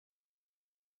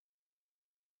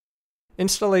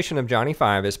Installation of Johnny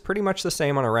 5 is pretty much the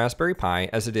same on a Raspberry Pi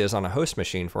as it is on a host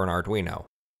machine for an Arduino.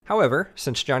 However,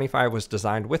 since Johnny 5 was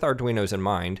designed with Arduinos in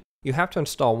mind, you have to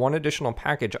install one additional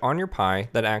package on your Pi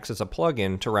that acts as a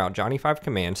plugin to route Johnny 5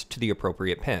 commands to the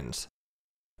appropriate pins.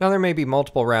 Now there may be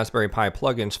multiple Raspberry Pi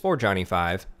plugins for Johnny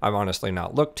 5, I've honestly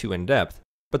not looked too in depth,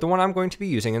 but the one I'm going to be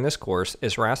using in this course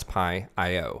is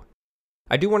Raspi.io.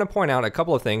 I do want to point out a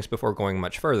couple of things before going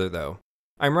much further though.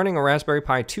 I'm running a Raspberry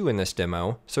Pi 2 in this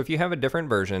demo, so if you have a different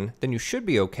version, then you should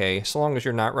be okay so long as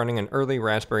you're not running an early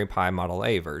Raspberry Pi Model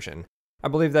A version. I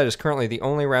believe that is currently the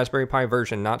only Raspberry Pi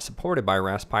version not supported by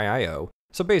Raspi.io,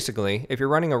 so basically, if you're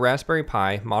running a Raspberry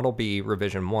Pi Model B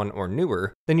revision 1 or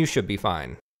newer, then you should be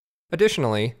fine.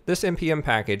 Additionally, this NPM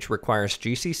package requires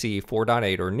GCC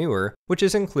 4.8 or newer, which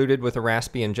is included with a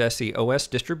Raspbian Jessie OS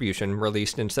distribution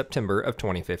released in September of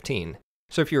 2015.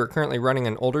 So if you are currently running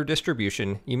an older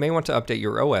distribution, you may want to update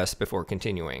your OS before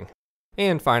continuing.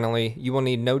 And finally, you will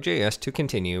need Node.js to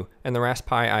continue, and the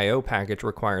Raspi.io package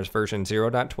requires version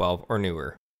 0.12 or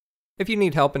newer. If you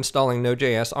need help installing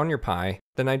Node.js on your Pi,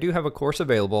 then I do have a course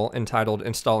available entitled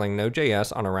Installing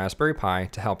Node.js on a Raspberry Pi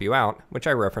to help you out, which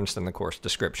I referenced in the course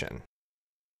description.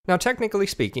 Now technically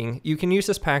speaking, you can use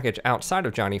this package outside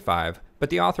of Johnny 5, but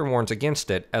the author warns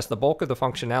against it as the bulk of the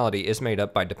functionality is made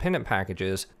up by dependent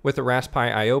packages, with the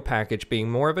Raspi.io package being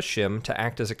more of a shim to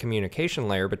act as a communication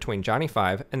layer between Johnny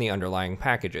 5 and the underlying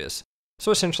packages.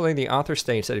 So essentially the author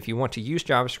states that if you want to use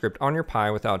JavaScript on your Pi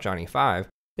without Johnny 5,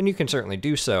 then you can certainly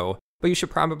do so, but you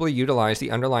should probably utilize the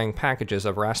underlying packages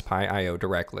of Raspi.io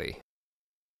directly.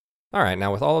 Alright,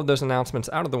 now with all of those announcements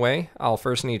out of the way, I'll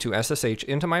first need to SSH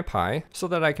into my Pi so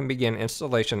that I can begin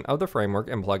installation of the framework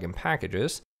and plugin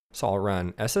packages. So I'll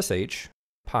run SSH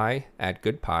pi at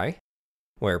goodpi,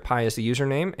 where pi is the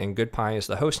username and goodpi is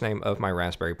the hostname of my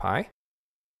Raspberry Pi.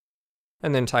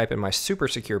 And then type in my super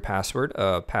secure password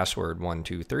of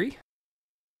password123.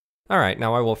 Alright,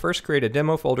 now I will first create a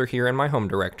demo folder here in my home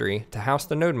directory to house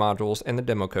the node modules and the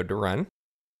demo code to run.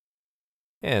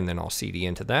 And then I'll cd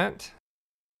into that.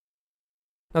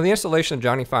 Now the installation of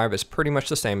Johnny 5 is pretty much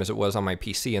the same as it was on my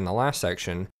PC in the last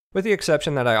section, with the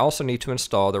exception that I also need to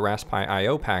install the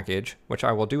Raspi.io package, which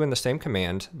I will do in the same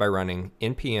command by running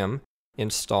npm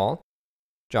install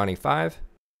Johnny 5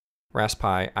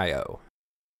 Raspi.io.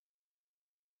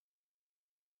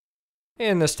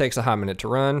 And this takes a hot minute to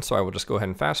run, so I will just go ahead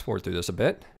and fast forward through this a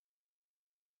bit.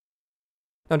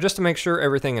 Now just to make sure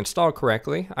everything installed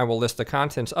correctly, I will list the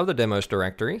contents of the demos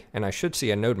directory, and I should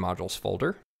see a node modules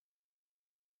folder.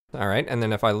 Alright, and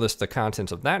then if I list the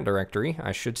contents of that directory,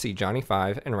 I should see Johnny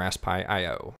 5 and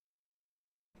Raspi.io.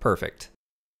 Perfect.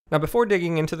 Now before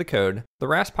digging into the code, the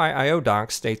Raspi.io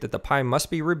docs state that the Pi must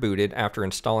be rebooted after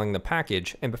installing the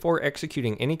package and before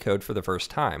executing any code for the first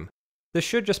time. This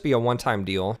should just be a one-time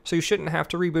deal, so you shouldn't have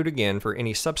to reboot again for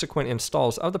any subsequent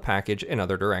installs of the package in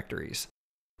other directories.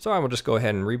 So I will just go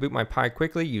ahead and reboot my Pi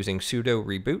quickly using sudo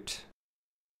reboot.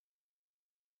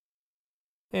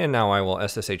 And now I will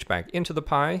SSH back into the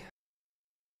Pi.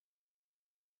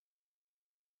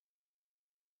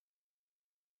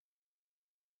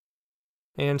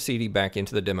 And cd back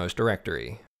into the demos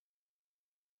directory.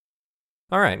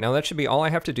 Alright, now that should be all I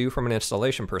have to do from an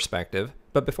installation perspective,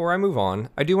 but before I move on,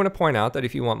 I do want to point out that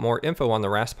if you want more info on the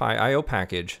Raspi.io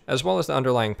package, as well as the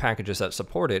underlying packages that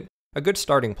support it, a good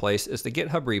starting place is the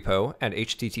GitHub repo at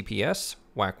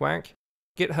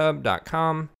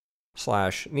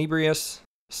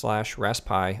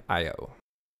https://github.com/nebrius/raspi.io.